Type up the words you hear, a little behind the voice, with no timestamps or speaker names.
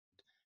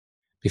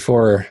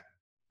Before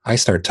I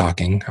start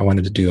talking, I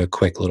wanted to do a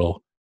quick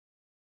little,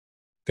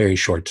 very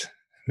short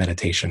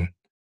meditation.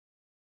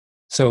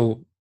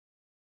 So,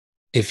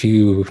 if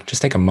you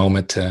just take a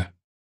moment to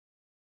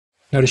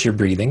notice your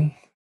breathing,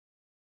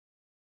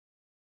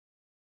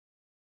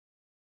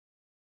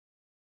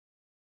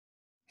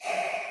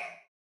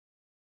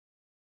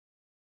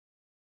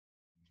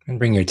 and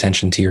bring your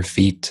attention to your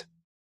feet,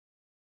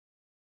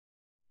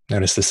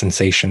 notice the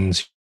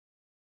sensations.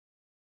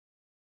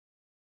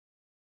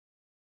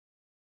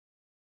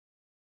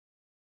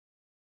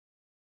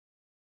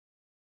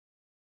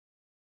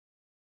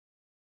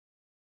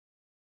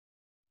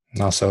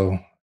 And also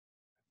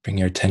bring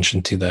your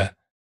attention to the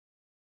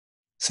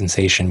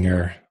sensation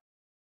your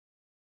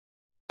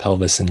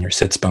pelvis and your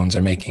sits bones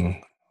are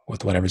making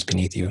with whatever's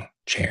beneath you,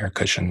 chair,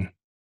 cushion,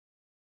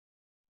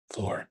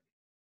 floor.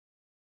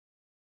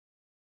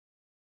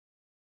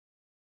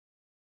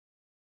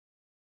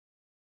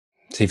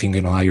 See if you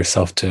can allow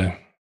yourself to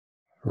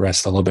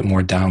rest a little bit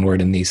more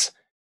downward in these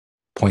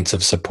points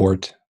of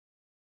support.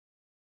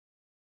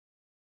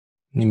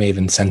 You may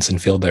even sense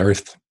and feel the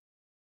earth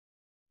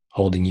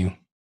holding you.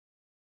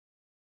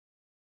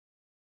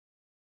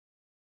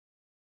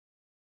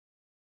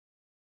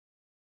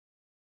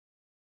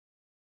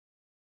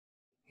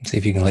 See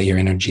if you can let your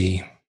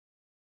energy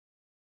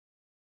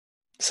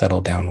settle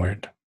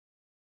downward.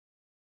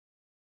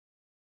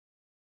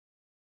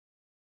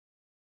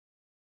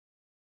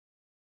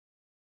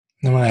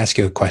 I want to ask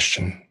you a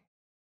question.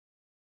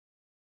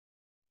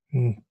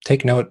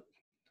 Take note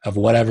of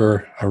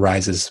whatever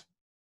arises,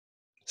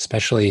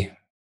 especially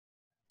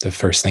the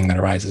first thing that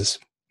arises,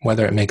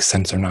 whether it makes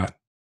sense or not.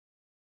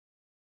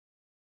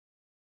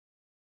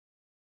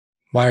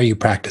 Why are you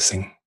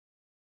practicing?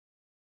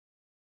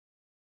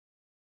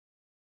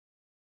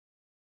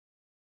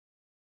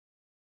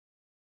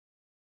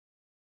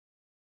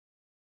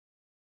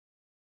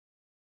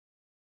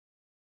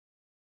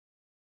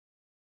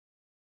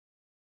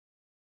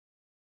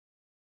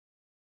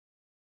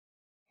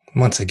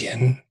 Once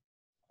again,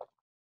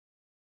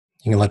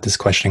 you can let this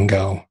question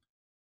go.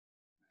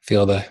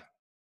 Feel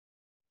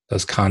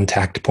those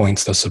contact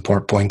points, those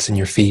support points in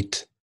your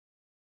feet,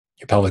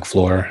 your pelvic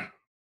floor.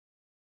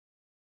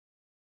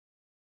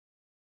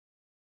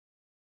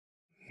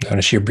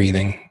 Notice your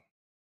breathing.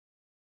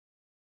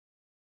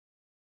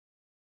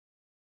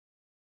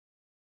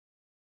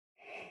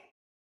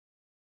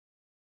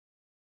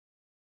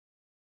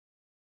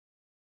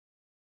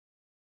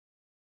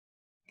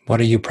 What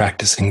are you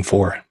practicing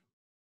for?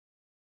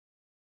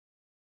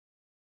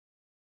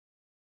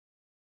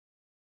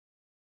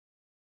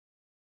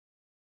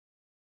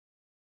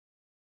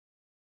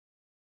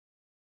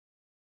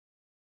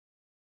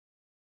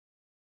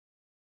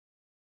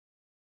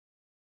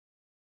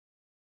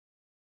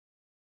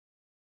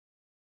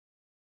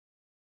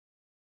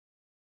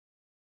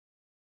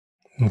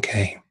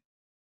 Okay.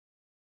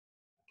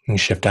 You can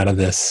shift out of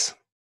this.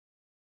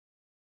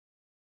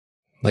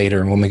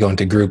 Later, when we go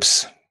into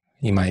groups,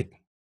 you might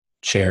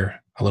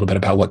share a little bit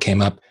about what came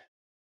up.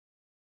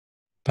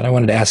 But I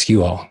wanted to ask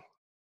you all,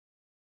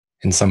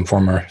 in some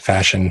form or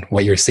fashion,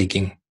 what you're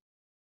seeking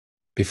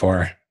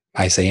before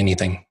I say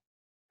anything.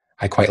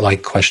 I quite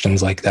like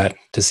questions like that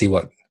to see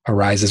what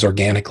arises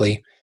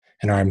organically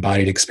in our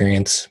embodied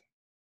experience,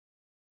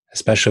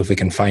 especially if we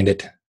can find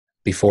it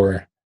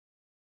before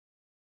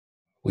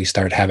we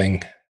start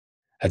having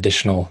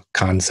additional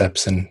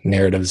concepts and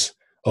narratives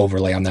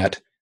overlay on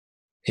that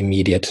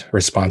immediate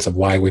response of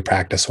why we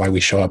practice, why we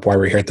show up, why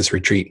we're here at this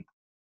retreat.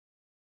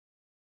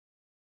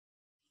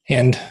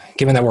 And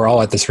given that we're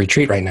all at this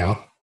retreat right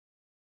now,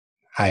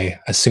 I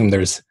assume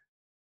there's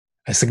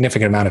a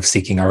significant amount of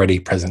seeking already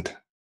present.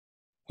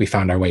 We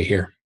found our way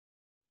here.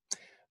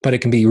 But it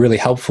can be really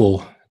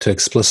helpful to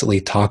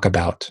explicitly talk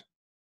about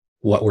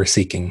what we're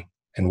seeking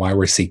and why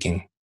we're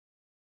seeking.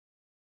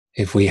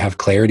 If we have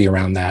clarity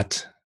around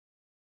that,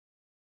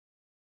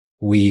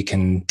 we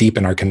can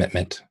deepen our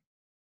commitment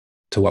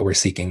to what we're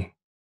seeking.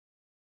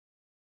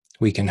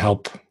 We can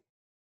help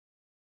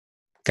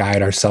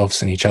guide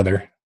ourselves and each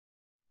other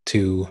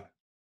to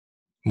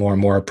more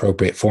and more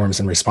appropriate forms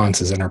and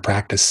responses in our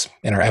practice,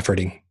 in our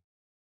efforting.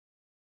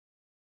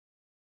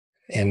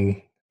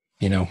 And,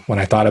 when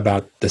I thought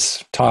about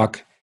this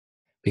talk,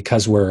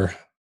 because we're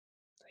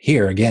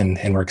here again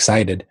and we're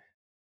excited,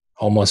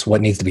 almost what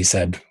needs to be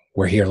said,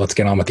 we're here, let's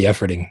get on with the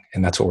efforting.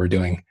 And that's what we're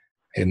doing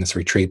in this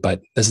retreat.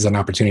 But this is an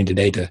opportunity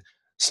today to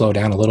slow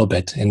down a little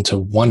bit and to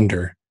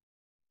wonder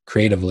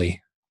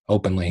creatively,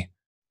 openly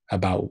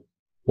about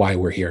why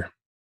we're here.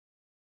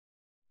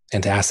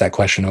 And to ask that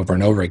question over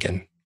and over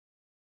again.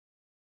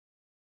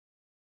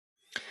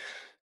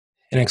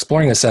 In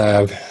exploring this,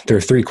 there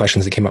are three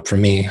questions that came up for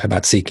me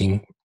about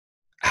seeking.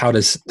 How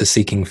does the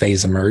seeking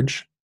phase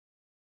emerge?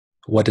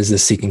 What does the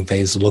seeking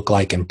phase look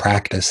like in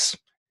practice?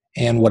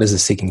 And what does the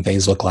seeking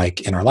phase look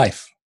like in our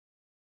life?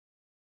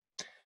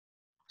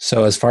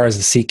 So as far as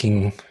the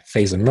seeking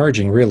phase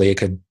emerging, really, it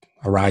could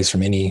arise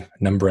from any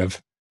number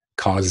of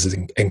causes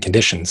and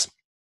conditions.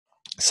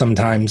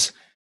 Sometimes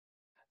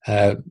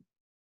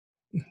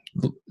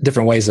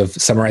different ways of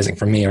summarizing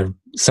for me are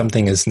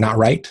something is not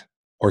right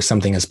or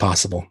something is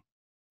possible.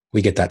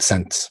 We get that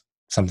sense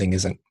something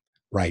isn't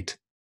right.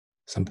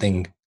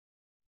 Something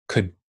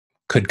could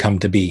come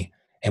to be.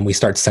 And we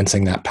start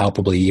sensing that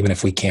palpably, even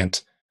if we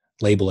can't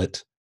label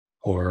it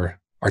or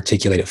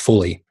articulate it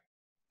fully.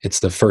 It's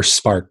the first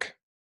spark.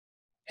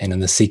 And in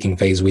the seeking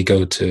phase, we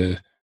go to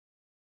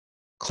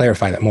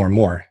clarify that more and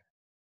more.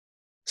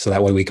 So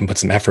that way we can put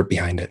some effort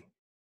behind it.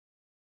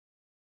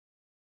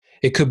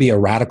 It could be a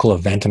radical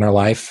event in our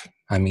life.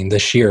 I mean,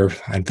 this year,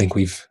 I think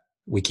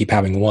we keep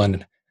having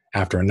one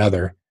after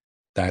another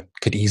that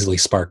could easily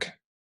spark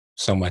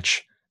so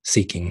much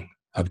seeking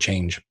of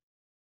change.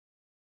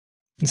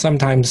 And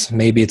sometimes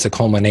maybe it's a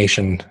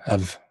culmination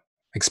of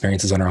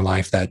experiences in our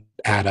life that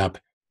add up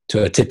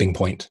to a tipping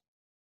point,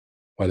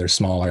 whether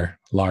small or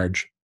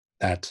large,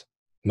 that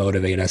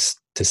motivate us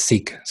to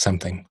seek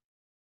something,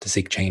 to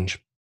seek change.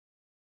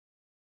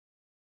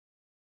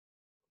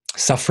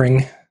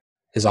 Suffering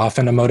is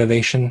often a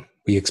motivation.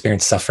 We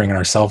experience suffering in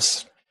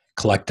ourselves,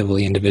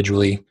 collectively,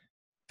 individually,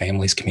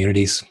 families,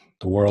 communities,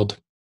 the world.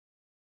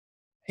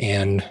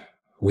 And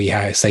we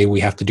say we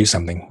have to do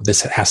something.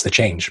 This has to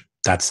change.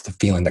 That's the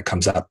feeling that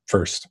comes up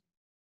first.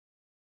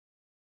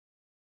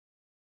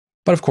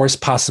 But of course,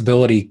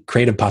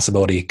 creative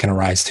possibility can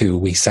arise too.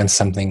 We sense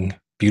something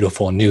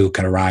beautiful and new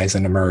can arise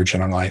and emerge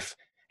in our life.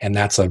 And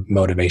that's a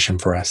motivation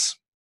for us.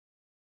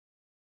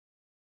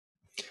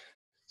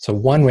 So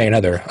one way or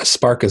another, a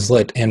spark is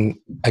lit. And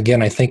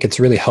again, I think it's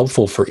really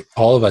helpful for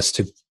all of us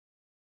to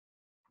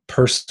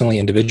personally,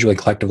 individually,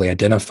 collectively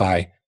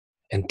identify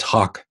and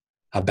talk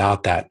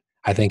about that.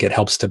 I think it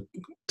helps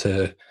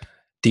to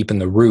deepen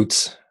the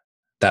roots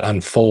that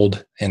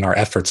unfold in our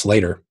efforts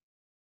later.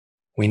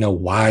 We know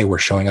why we're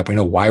showing up. We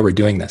know why we're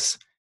doing this.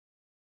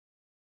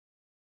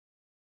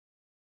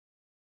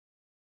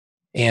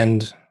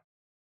 And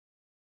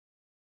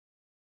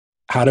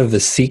out of the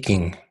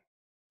seeking,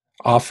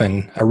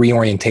 often a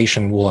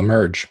reorientation will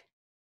emerge.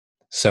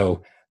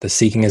 So the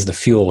seeking is the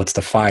fuel, it's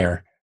the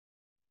fire.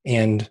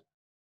 And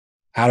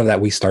out of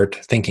that, we start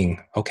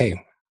thinking,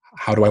 okay,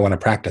 how do I want to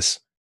practice?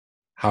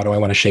 How do I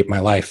want to shape my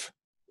life?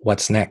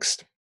 What's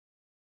next?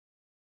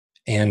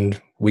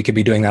 And we could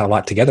be doing that a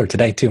lot together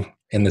today too,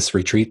 in this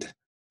retreat,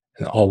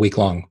 all week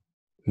long.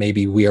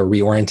 Maybe we are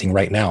reorienting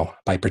right now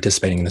by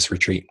participating in this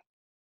retreat.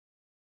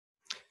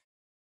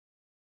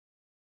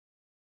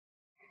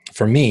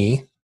 For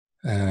me,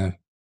 I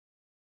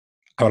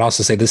would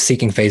also say this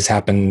seeking phase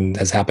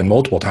has happened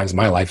multiple times in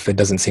my life. It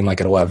doesn't seem like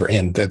it'll ever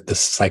end, the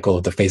cycle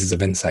of the phases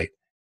of insight.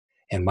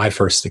 And my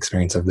first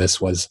experience of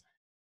this was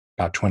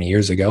about 20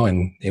 years ago,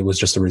 and it was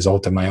just a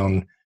result of my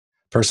own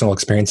personal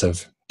experience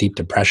of deep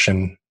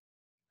depression,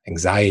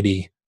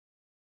 anxiety,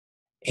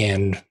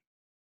 and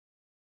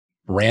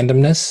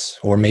randomness,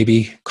 or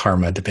maybe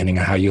karma, depending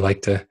on how you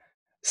like to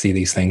see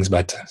these things.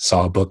 But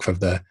saw a book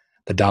of the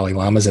Dalai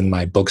Lamas in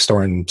my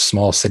bookstore in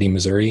small city,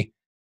 Missouri,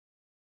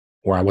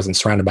 where I wasn't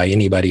surrounded by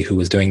anybody who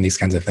was doing these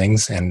kinds of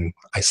things. And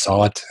I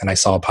saw it, and I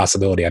saw a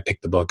possibility. I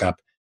picked the book up,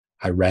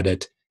 I read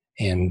it,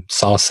 and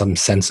saw some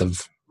sense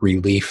of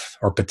relief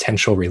or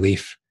potential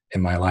relief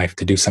in my life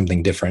to do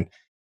something different.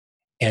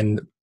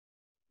 And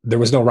there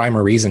was no rhyme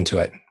or reason to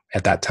it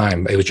at that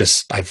time. It was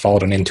just, I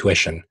followed an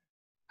intuition.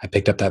 I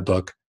picked up that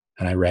book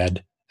and I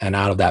read, and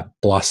out of that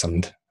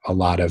blossomed a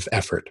lot of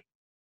effort.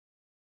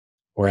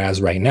 Whereas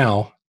right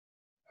now,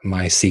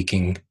 my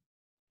seeking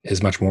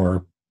is much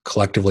more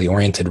collectively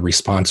oriented,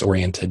 response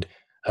oriented,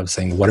 of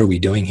saying, what are we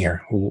doing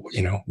here?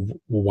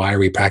 Why are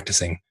we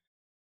practicing?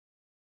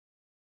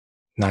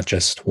 Not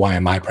just why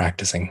am I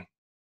practicing?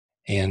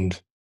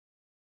 And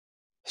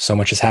so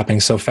much is happening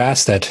so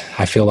fast that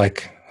I feel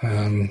like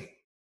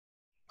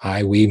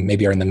we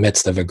maybe are in the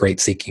midst of a great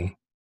seeking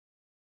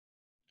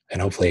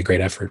and hopefully a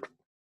great effort.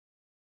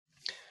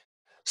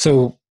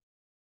 So,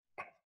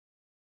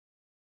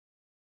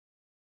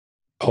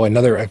 I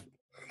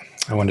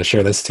wanted to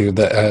share this too.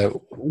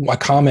 A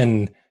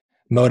common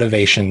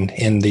motivation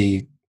in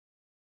the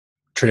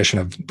tradition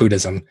of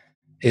Buddhism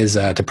is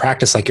to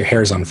practice like your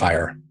hair's on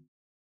fire.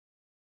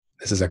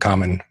 This is a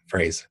common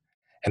phrase.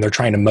 And they're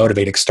trying to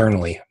motivate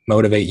externally,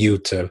 motivate you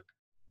to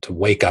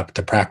wake up,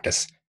 to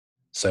practice.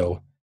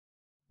 So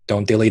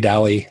don't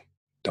dilly-dally,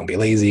 don't be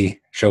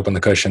lazy, show up on the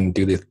cushion,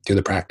 do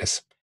the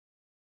practice.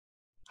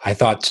 I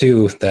thought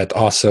too that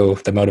also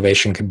the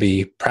motivation could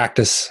be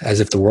practice as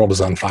if the world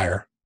is on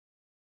fire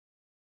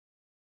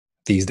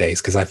these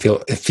days, because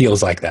it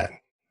feels like that,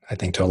 I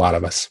think, to a lot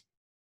of us.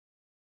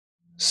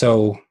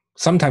 So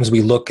sometimes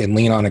we look and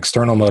lean on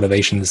external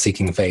motivation in the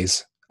seeking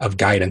phase of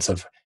guidance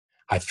of,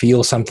 I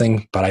feel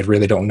something, but I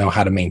really don't know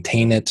how to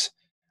maintain it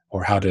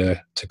or how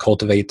to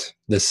cultivate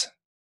this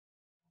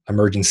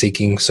emergent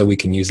seeking. So we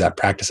can use that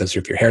practice as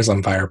if your hair's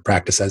on fire,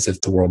 practice as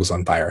if the world is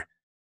on fire.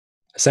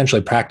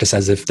 Essentially practice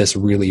as if this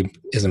really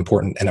is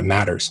important and it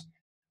matters.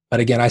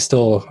 But again, I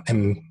still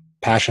am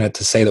passionate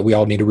to say that we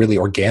all need to really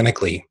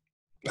organically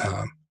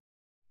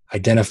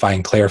identify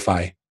and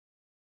clarify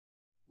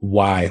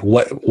why,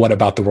 what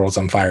about the world's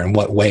on fire, and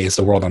what way is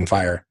the world on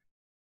fire,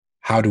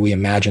 How do we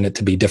imagine it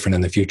to be different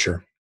in the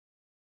future?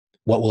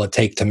 What will it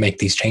take to make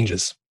these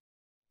changes?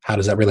 How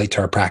does that relate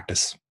to our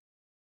practice?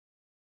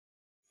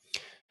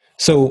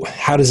 So,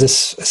 how does this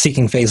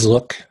seeking phase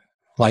look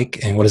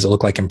like, and what does it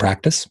look like in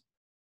practice?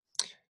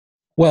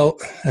 Well,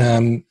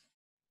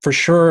 for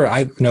sure,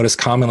 I've noticed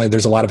commonly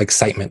there's a lot of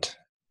excitement.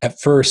 At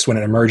first, when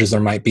it emerges, there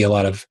might be a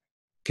lot of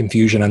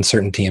confusion,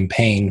 uncertainty, and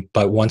pain.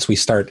 But once we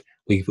start,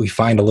 we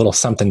find a little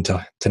something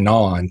to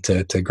gnaw on,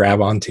 to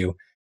grab onto.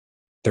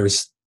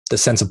 There's the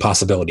sense of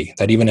possibility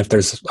that even if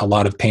there's a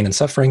lot of pain and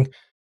suffering,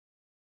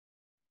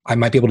 I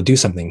might be able to do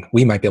something.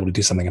 We might be able to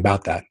do something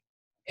about that.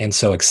 And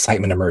so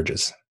excitement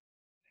emerges,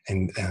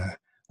 and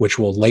which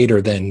will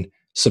later then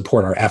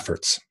support our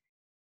efforts.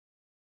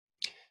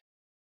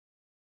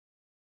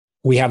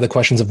 We have the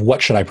questions of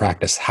what should I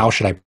practice? How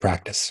should I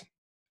practice?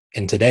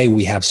 And today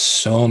we have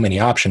so many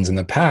options. In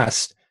the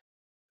past,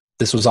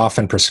 this was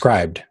often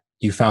prescribed.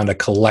 You found a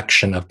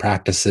collection of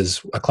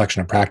practices, a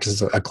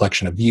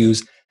collection of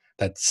views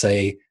that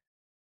say,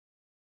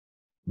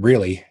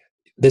 really,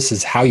 this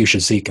is how you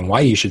should seek and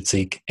why you should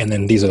seek, and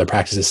then these are the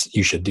practices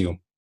you should do.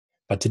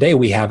 But today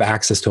we have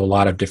access to a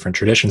lot of different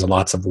traditions,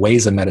 lots of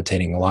ways of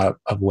meditating, a lot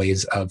of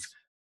ways of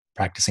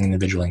practicing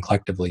individually and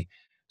collectively.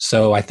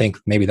 So I think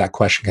maybe that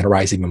question can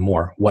arise even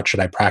more. What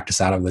should I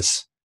practice out of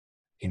this,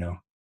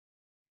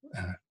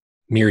 uh,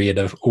 myriad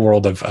of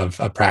world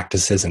of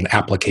practices and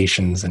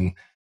applications and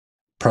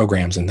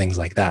programs and things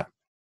like that?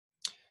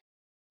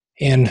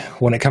 And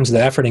when it comes to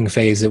the efforting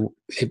phase,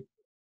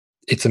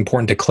 it's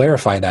important to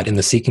clarify that in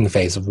the seeking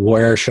phase of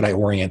where should I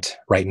orient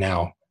right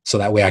now, so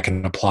that way I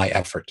can apply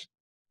effort.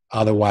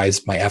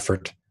 Otherwise, my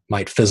effort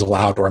might fizzle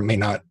out or it may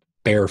not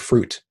bear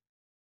fruit.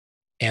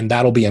 And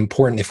that'll be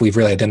important if we've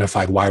really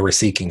identified why we're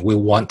seeking. We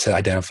want to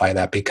identify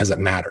that because it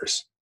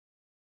matters.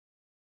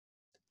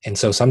 And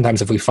so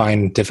sometimes if we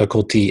find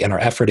difficulty in our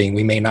efforting,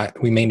 we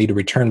may need to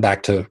return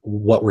back to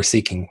what we're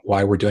seeking,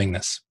 why we're doing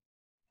this.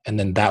 And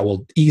then that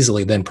will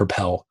easily then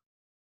propel,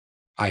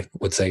 I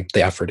would say, the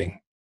efforting.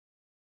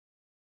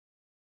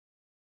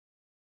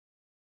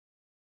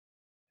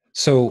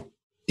 So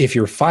if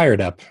you're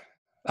fired up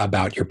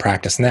about your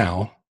practice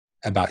now,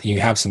 about you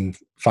have some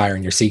fire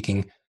in your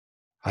seeking,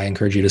 I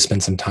encourage you to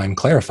spend some time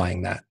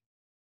clarifying that.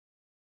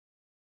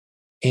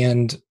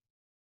 And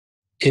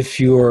if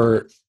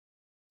you're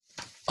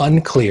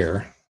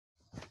unclear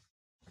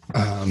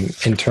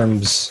in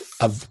terms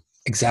of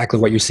exactly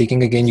what you're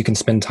seeking, again, you can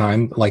spend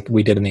time, like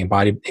we did in the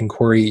embodied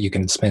inquiry, you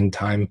can spend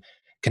time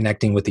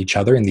connecting with each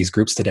other in these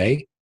groups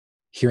today,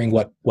 hearing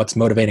what's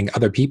motivating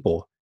other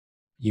people.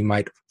 You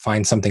might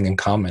find something in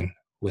common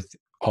with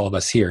all of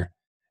us here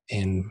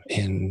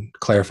in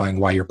clarifying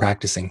why you're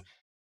practicing.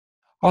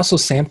 Also,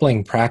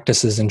 sampling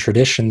practices and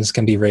traditions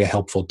can be very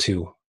helpful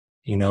too.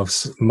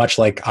 Much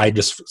like I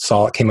just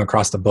came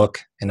across the book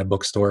in a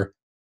bookstore,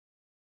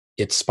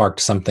 it sparked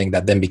something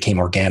that then became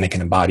organic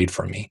and embodied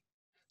for me.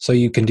 So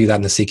you can do that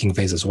in the seeking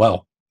phase as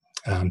well,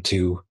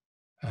 to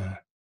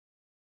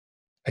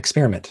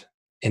experiment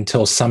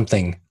until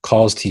something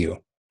calls to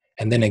you.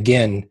 And then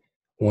again,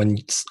 when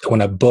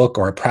a book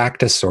or a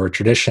practice or a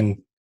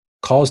tradition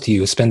calls to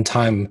you, spend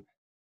time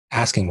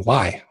asking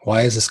why.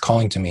 Why is this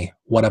calling to me?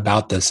 What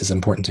about this is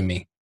important to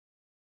me?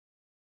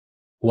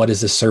 What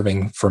is this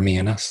serving for me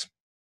and us?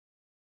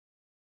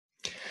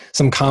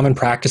 Some common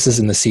practices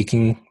in the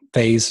seeking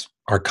phase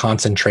are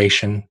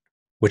concentration,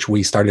 which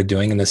we started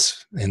doing in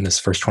this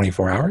first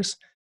 24 hours,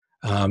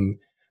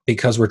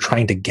 because we're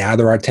trying to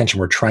gather our attention.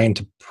 We're trying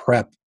to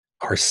prep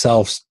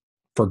ourselves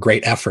for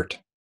great effort.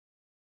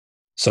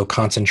 So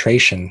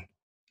concentration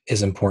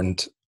is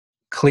important.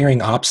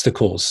 Clearing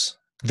obstacles,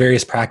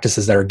 various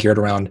practices that are geared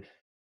around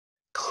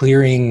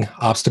clearing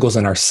obstacles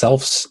in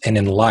ourselves and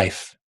in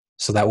life,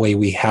 so that way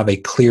we have a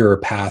clearer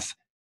path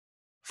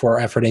for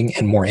efforting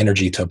and more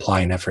energy to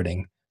apply in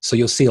efforting. So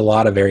you'll see a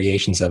lot of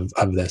variations of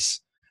this,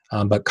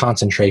 but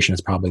concentration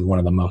is probably one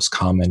of the most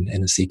common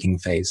in the seeking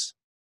phase.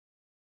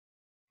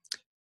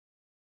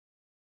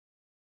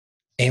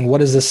 And what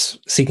does this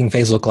seeking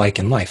phase look like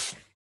in life?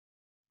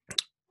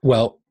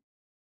 Well,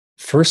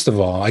 first of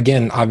all,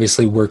 again,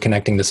 obviously we're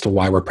connecting this to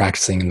why we're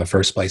practicing in the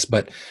first place,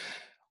 but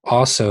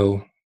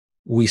also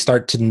we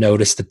start to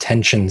notice the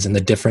tensions and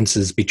the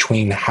differences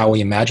between how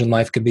we imagine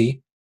life could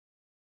be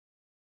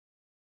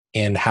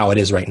and how it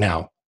is right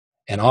now.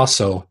 And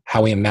also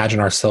how we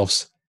imagine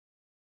ourselves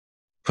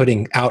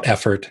putting out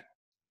effort,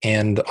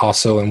 and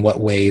also in what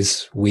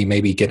ways we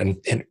maybe get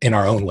in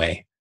our own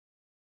way,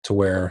 to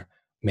where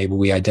maybe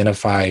we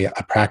identify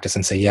a practice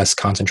and say, yes,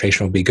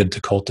 concentration would be good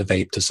to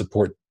cultivate to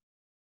support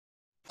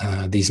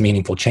these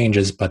meaningful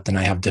changes, but then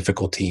I have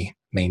difficulty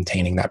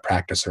maintaining that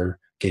practice or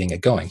getting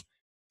it going.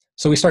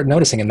 So we start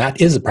noticing, and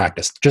that is a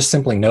practice, just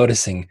simply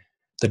noticing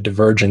the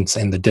divergence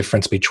and the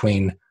difference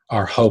between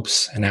our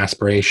hopes and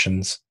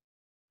aspirations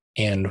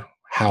and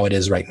how it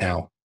is right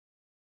now.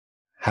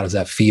 How does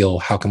that feel?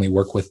 How can we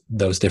work with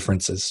those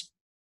differences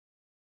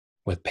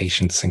with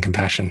patience and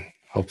compassion,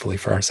 hopefully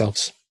for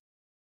ourselves?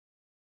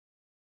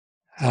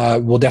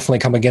 We'll definitely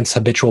come against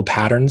habitual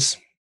patterns.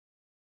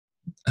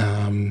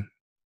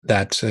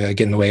 that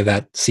get in the way of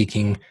that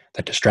seeking,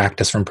 that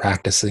distract us from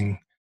practicing,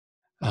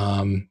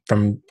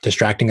 from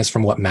distracting us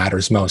from what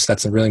matters most.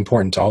 That's really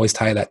important to always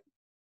tie that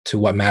to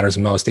what matters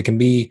most. It can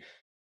be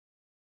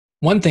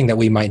one thing that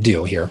we might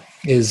do here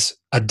is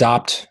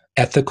adopt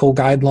ethical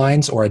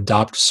guidelines or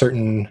adopt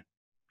certain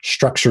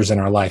structures in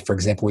our life. For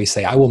example, we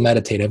say, I will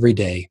meditate every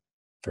day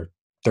for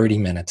 30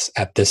 minutes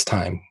at this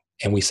time.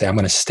 And we say, I'm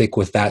going to stick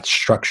with that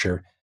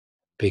structure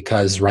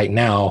because right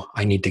now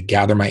I need to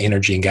gather my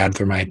energy and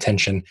gather my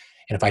attention.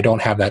 And if I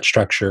don't have that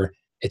structure,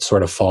 it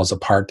sort of falls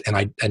apart,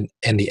 and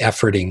the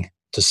efforting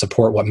to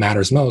support what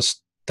matters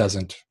most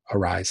doesn't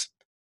arise.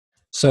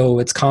 So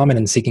it's common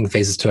in seeking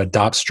phases to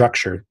adopt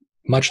structure,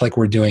 much like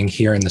we're doing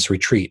here in this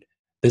retreat.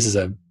 This is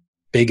a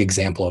big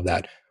example of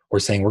that. We're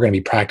saying we're going to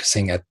be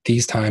practicing at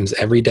these times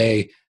every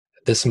day,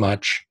 this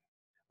much.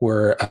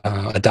 We're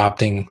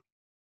adopting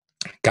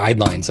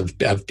guidelines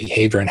of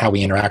behavior and how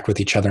we interact with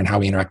each other and how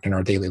we interact in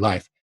our daily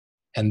life.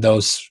 And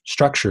those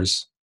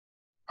structures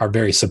are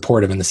very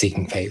supportive in the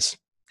seeking phase.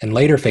 In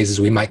later phases,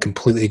 we might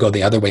completely go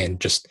the other way and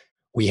just,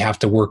 we have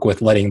to work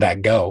with letting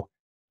that go.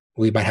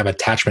 We might have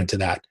attachment to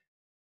that.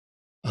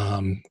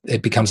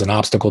 It becomes an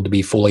obstacle to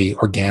be fully,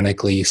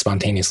 organically,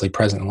 spontaneously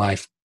present in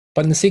life.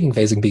 But in the seeking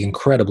phase, it can be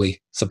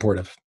incredibly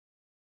supportive.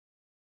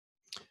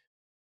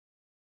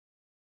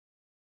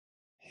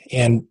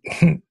 And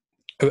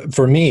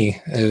for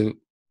me,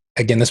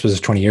 again, this was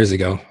 20 years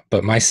ago,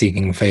 but my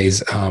seeking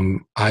phase,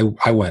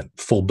 I went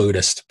full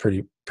Buddhist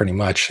pretty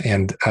much.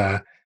 And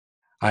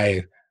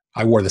I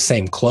wore the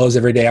same clothes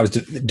every day. I was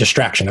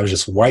distraction. I was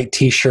just white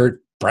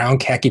t-shirt, brown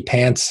khaki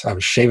pants. I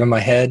was shaving my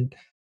head.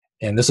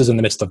 And this was in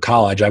the midst of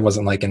college. I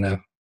wasn't like in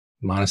a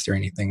monastery or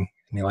anything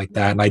like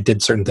that. And I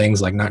did certain things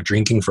like not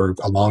drinking for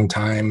a long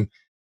time.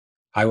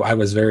 I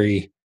was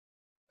very,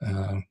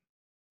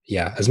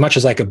 as much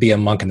as I could be a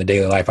monk in the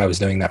daily life, I was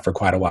doing that for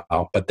quite a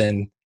while. But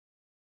then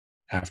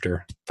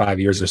after 5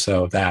 years or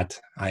so of that,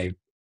 I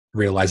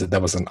realized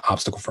that was an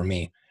obstacle for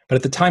me. But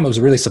at the time, it was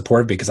really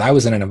supportive because I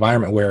was in an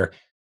environment where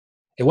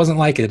it wasn't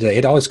like it.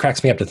 It always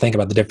cracks me up to think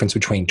about the difference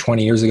between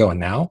 20 years ago and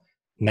now.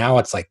 Now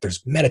it's like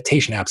there's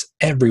meditation apps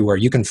everywhere.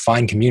 You can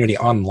find community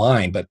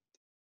online. But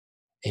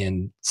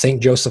in St.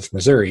 Joseph,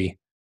 Missouri,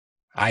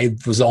 I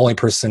was the only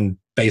person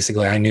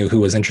basically I knew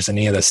who was interested in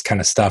any of this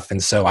kind of stuff.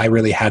 And so I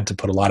really had to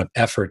put a lot of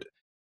effort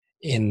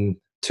into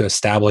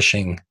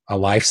establishing a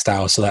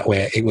lifestyle so that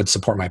way it would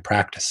support my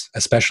practice,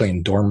 especially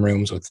in dorm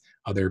rooms with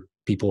other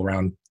people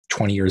around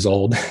 20 years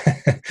old.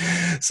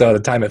 So at the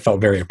time it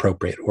felt very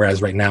appropriate.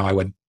 Whereas right now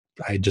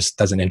I just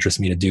doesn't interest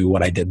me to do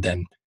what I did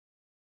then.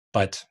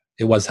 But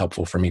it was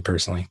helpful for me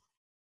personally.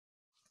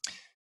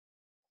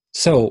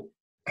 So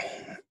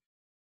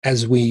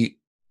as we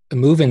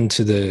move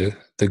into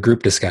the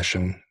group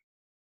discussion,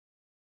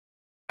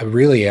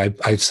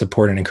 I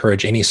support and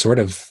encourage any sort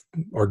of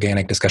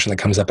organic discussion that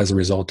comes up as a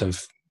result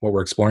of what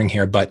we're exploring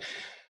here. But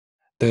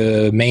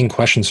the main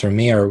questions for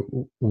me are,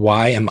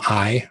 why am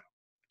I,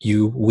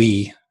 you,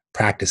 we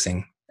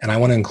practicing? And I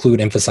want to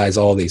emphasize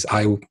all these,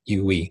 I,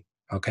 you, we,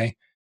 okay?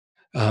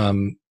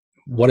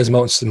 What is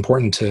most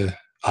important to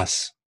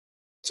us?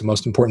 What's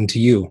most important to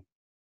you?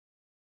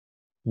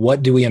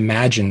 What do we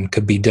imagine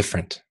could be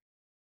different?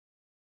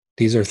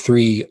 These are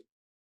 3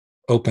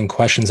 open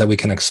questions that we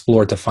can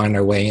explore to find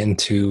our way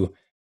into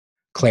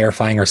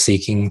clarifying our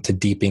seeking, to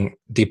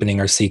deepening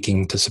our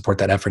seeking to support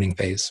that efforting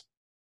phase.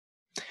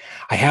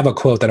 I have a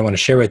quote that I want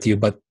to share with you,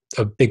 but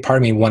a big part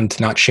of me wanted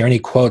to not share any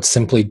quotes,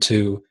 simply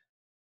to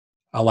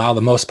allow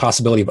the most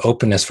possibility of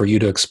openness for you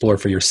to explore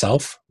for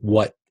yourself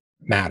what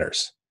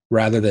matters,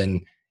 rather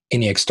than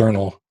any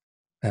external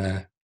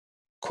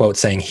quote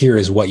saying, here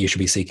is what you should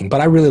be seeking.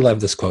 But I really love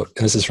this quote,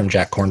 and this is from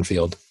Jack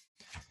Kornfield.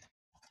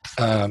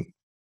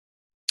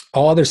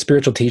 All other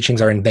spiritual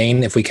teachings are in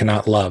vain if we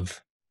cannot love.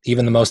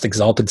 Even the most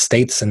exalted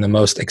states and the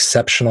most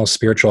exceptional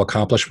spiritual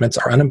accomplishments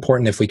are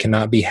unimportant if we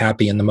cannot be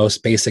happy in the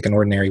most basic and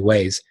ordinary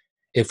ways,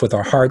 if with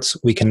our hearts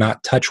we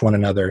cannot touch one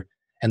another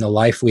and the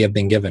life we have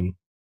been given.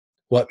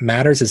 What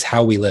matters is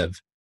how we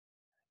live.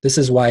 This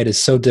is why it is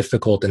so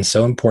difficult and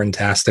so important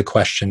to ask the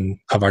question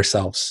of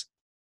ourselves.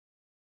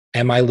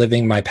 Am I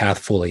living my path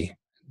fully?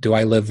 Do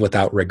I live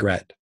without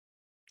regret?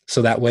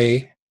 So that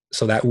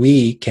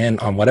we can,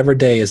 on whatever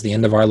day is the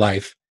end of our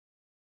life,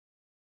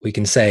 we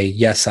can say,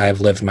 yes, I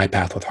have lived my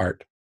path with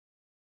heart.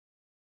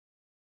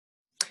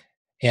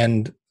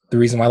 And the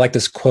reason why I like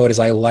this quote is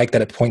I like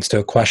that it points to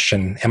a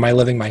question. Am I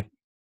living my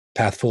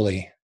path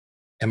fully?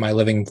 Am I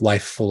living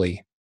life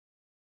fully?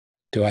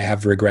 Do I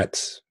have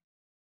regrets?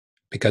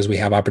 Because we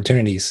have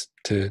opportunities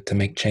to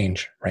make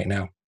change right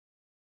now.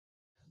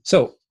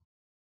 So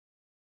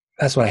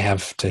that's what I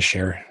have to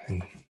share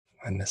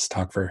in this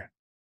talk for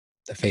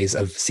the phase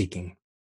of seeking.